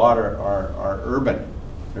find a lot are urban.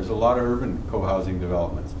 There's a lot of urban co-housing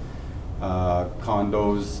developments,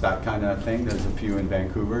 condos, that kind of thing. There's a few in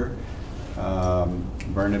Vancouver,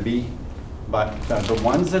 Burnaby, but the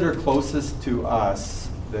ones that are closest to us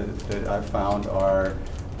that I've found are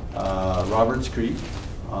Roberts Creek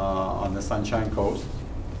on the Sunshine Coast,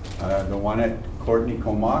 the one at Courtney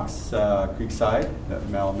Comox, Creekside that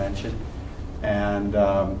Mel mentioned. And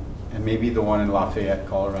maybe the one in Lafayette,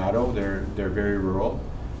 Colorado. They're very rural.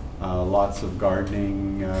 Lots of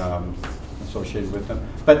gardening associated with them.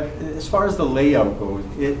 But as far as the layout goes,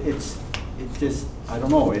 it just I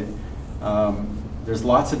don't know. There's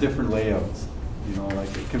lots of different layouts. You know,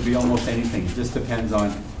 like it can be almost anything. It just depends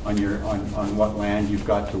on what land you've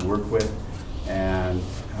got to work with, and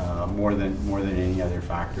more than any other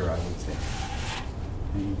factor, I would say.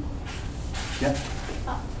 Yeah.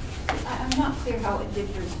 I'm not clear how it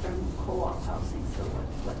differs from co-op housing, so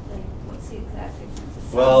what's the exact difference? It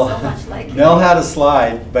sounds Well, so much like Mel had a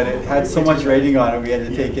slide, but it had so much rating on it, we had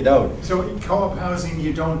to take it out. So in co-op housing,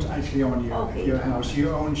 you don't actually own Okay. your house,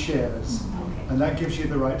 you own shares. Okay. And that gives you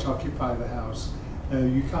the right to occupy the house.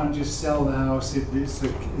 You can't just sell the house, it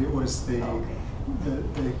was the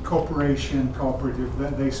corporation,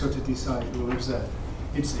 cooperative, they sort of decide who lives there.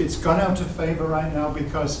 It's gone out of favor right now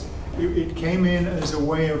because it came in as a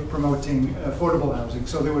way of promoting affordable housing.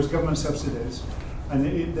 So there was government subsidies, and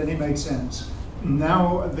then it made sense.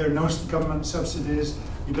 Now there are no government subsidies.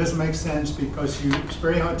 It doesn't make sense because it's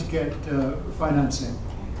very hard to get financing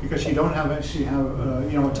because you don't actually have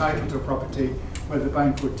a title to a property where the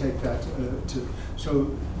bank would take that to. So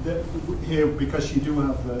here, because you do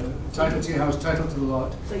have the title to your house, title to the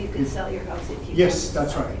lot. So you can sell your house if you. Yes,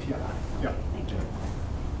 that's right. Yeah, yeah. Thank you.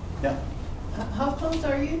 Yeah. How close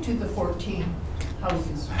are you to the 14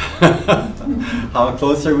 houses? How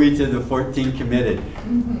close are we to the 14 committed?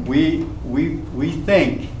 Mm-hmm. We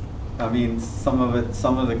think, I mean, some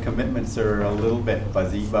of the commitments are a little bit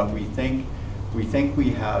fuzzy, but we think we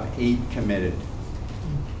have 8 committed.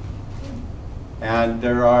 And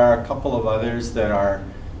there are a couple of others that are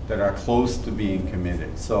close to being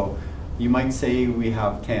committed. So you might say we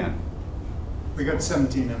have 10. We got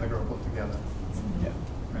 17 in the group altogether. Yeah.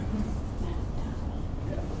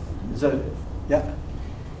 Is that, yeah?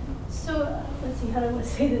 So, let's see, how do I want to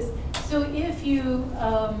say this? So if you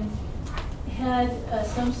had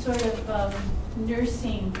some sort of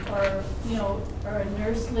nursing or a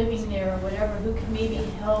nurse living there or whatever who can maybe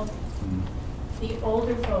help the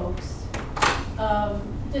older folks,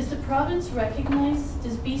 does the province recognize,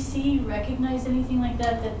 does BC recognize anything like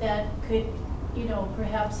that could,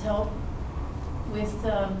 perhaps help with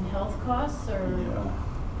health costs or? Yeah.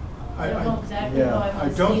 I don't know exactly how I I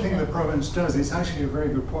want to don't say think that. the province does. It's actually a very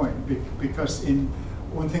good point because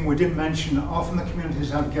one thing we didn't mention, often the communities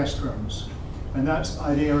have guest rooms. And that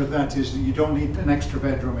idea of that is that you don't need an extra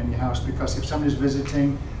bedroom in your house because if somebody's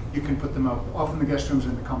visiting, you can put them up. Often the guest rooms are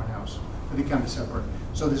in the common house, but they can be separate.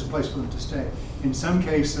 So there's a place for them to stay. In some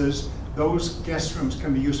cases, those guest rooms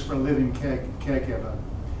can be used for a living caregiver.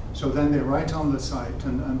 So then they're right on the site,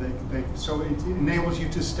 and so it enables you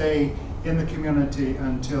to stay in the community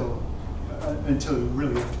until you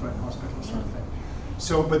really have to go to hospital, sort of thing.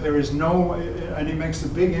 So, but there is no, and it makes a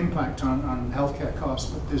big impact on healthcare costs,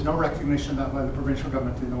 but there's no recognition of that by the provincial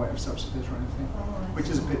government in the way of subsidies or anything, which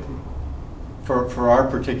is a pity. For our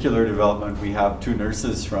particular development, we have 2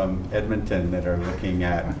 nurses from Edmonton that are looking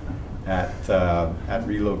at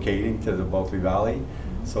relocating to the Bulkley Valley.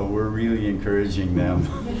 So we're really encouraging them.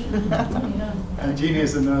 And Jeannie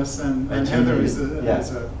is a nurse, and Heather is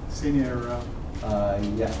a senior,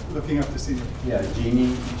 yeah. looking up to senior. Yeah,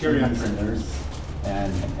 Jeannie's a nurse,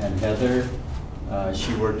 and Heather,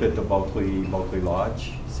 she worked at the Bulkley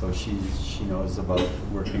Lodge, so she knows about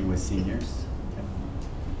working with seniors.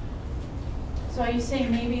 So are you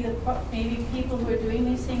saying maybe maybe people who are doing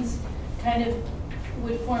these things kind of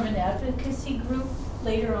would form an advocacy group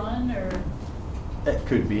later on, or? It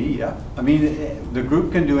could be, yeah. I mean, the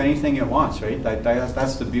group can do anything it wants, right?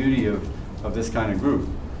 That's the beauty of this kind of group.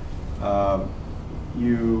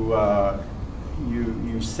 You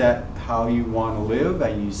set how you want to live,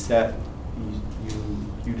 and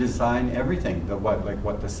you design everything.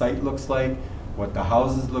 What the site looks like, what the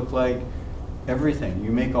houses look like, everything.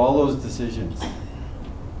 You make all those decisions. Thank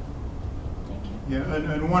you. Yeah,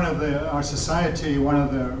 and one of our society, one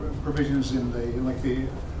of the provisions in the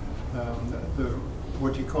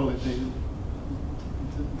what do you call it,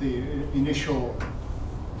 the initial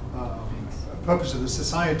purpose of the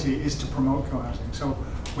society is to promote co-housing. So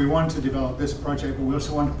we want to develop this project, but we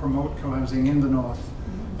also want to promote co-housing in the north,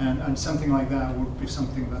 and something like that would be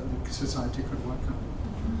something that the society could work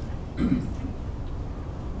on.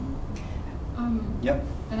 Yep.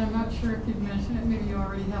 And I'm not sure if you've mentioned it, maybe you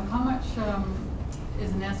already have. How much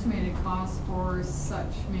is an estimated cost for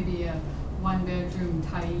such maybe a 1-bedroom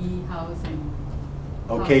tie housing?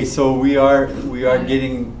 Okay, so we are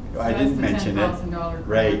getting. So I didn't mention it.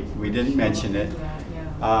 Right, we didn't mention it.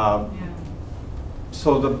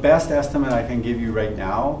 So the best estimate I can give you right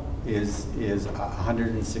now is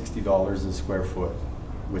 $160 a square foot,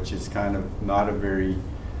 which is kind of not a very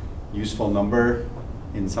useful number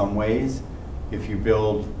in some ways. If you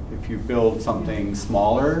build something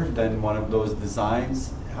smaller than one of those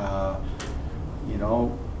designs, you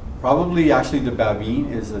know, probably actually the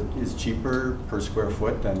Babine is cheaper per square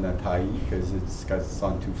foot than the Tai because it's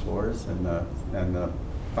on 2 floors and the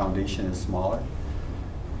foundation is smaller.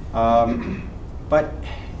 But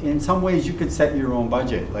in some ways you could set your own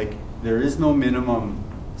budget. Like there is no minimum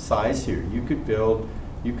size here. You could build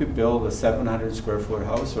a 700 square foot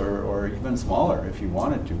house or even smaller if you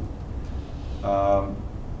wanted to.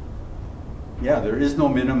 Yeah, there is no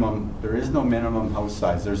minimum house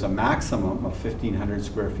size. There's a maximum of 1,500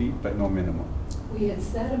 square feet, but no minimum. We had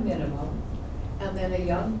set a minimum, and then a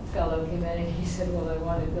young fellow came in and he said, well, I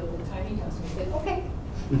want to build a tiny house. And we said, okay.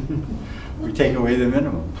 We take away the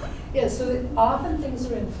minimum. Yeah, so often things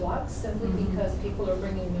are in flux simply because people are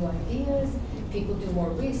bringing new ideas, people do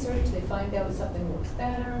more research, they find out something works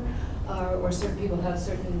better, or certain people have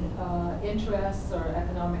certain interests or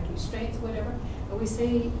economic restraints, whatever. And we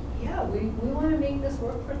say, yeah, we want to make this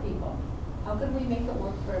work for people. How can we make it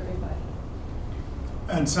work for everybody?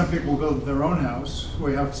 And some people build their own house.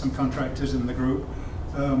 We have some contractors in the group.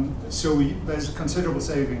 So there's considerable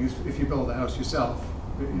savings if you build the house yourself.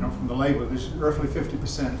 You know, from the labor, there's roughly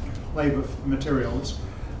 50% labor materials.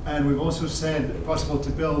 And we've also said possible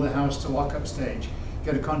to build a house to lock-up stage.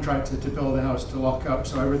 Get a contractor to build a house to lock up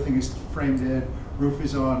so everything is framed in, roof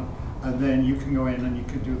is on, and then you can go in and you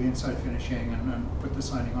can do the inside finishing and put the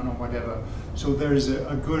siding on or whatever. So there's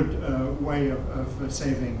a good way of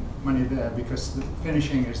saving money there because the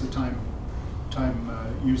finishing is the time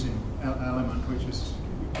using element, which is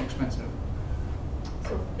expensive.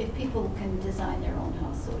 So if people can design their own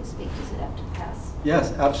house, so to speak, does it have to pass?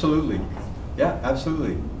 Yes, absolutely. Okay. Yeah,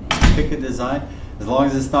 absolutely. Pick a design. As long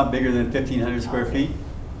as it's not bigger than 1,500 square feet,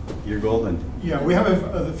 you're golden. Yeah, we have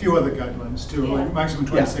a few other guidelines too, Yeah. like maximum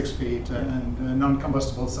 26 feet and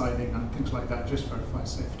non-combustible siding and things like that, just for fire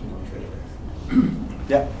safety.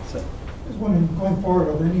 Yeah. So. I was wondering, going forward,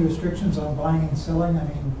 are there any restrictions on buying and selling? I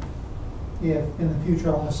mean, if in the future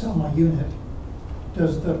I want to sell my unit,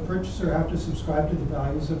 does the purchaser have to subscribe to the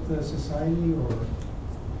values of the society, or?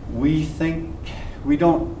 We think we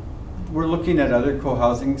don't. We're looking at other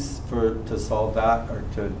co-housings to solve that or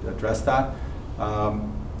to address that.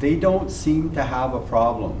 They don't seem to have a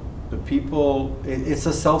problem. The people, it's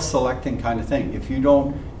a self-selecting kind of thing. If you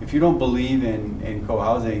don't believe in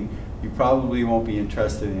co-housing, you probably won't be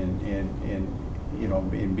interested in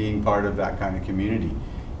being part of that kind of community.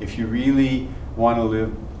 If you really want to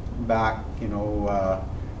live back,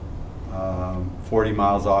 40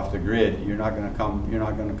 miles off the grid, you're not going to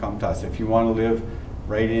come to us. If you want to live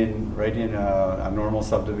right in a normal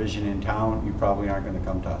subdivision in town, you probably aren't going to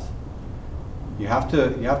come to us. you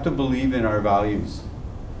have to believe in our values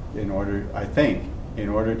in order, I think, in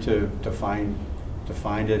order to find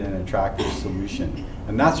it an attractive solution.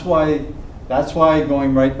 And that's why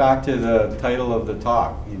going right back to the title of the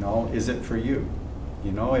talk, you know, is it for you?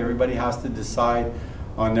 You know, everybody has to decide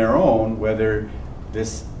on their own whether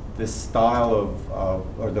this style of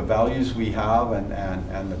or the values we have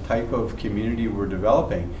and the type of community we're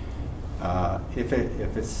developing, if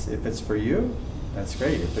it's for you, that's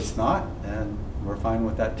great. If it's not, then we're fine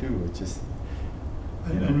with that too. It's just,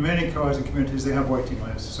 in many co-housing communities, they have waiting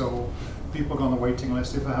lists. So people go on the waiting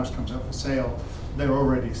list. If a house comes up for sale, they're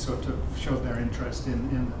already sort of showed their interest in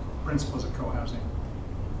the principles of co-housing.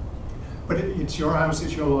 But it's your house,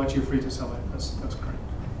 it's your lot, you're free to sell it. That's correct.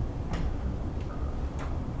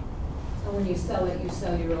 So when you sell it, you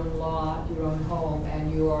sell your own lot, your own home,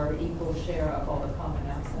 and your equal share of all the common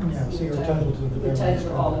assets. Yeah, so you're entitled to the You're entitled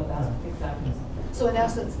to all of that, Yeah. exactly. So in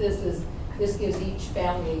essence, this gives each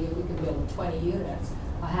family, we can build 20 units,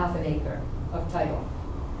 a half an acre of title,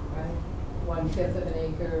 right? 1/5 of an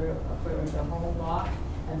acre for the home lot,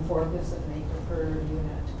 and 4/5 of an acre per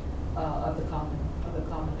unit of the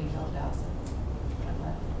commonly held assets.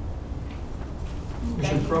 We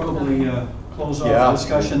should probably close off Yeah. the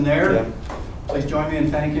discussion there. Yeah. Please join me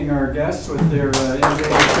in thanking our guests with their innovative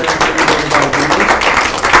sharing ideas.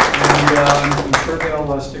 And I'm sure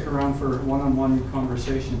they'll stick around for one-on-one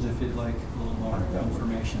conversations if you'd like a little more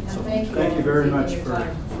information. And So thank you thank you very for much taking your for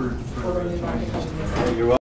time. joining us. You're welcome.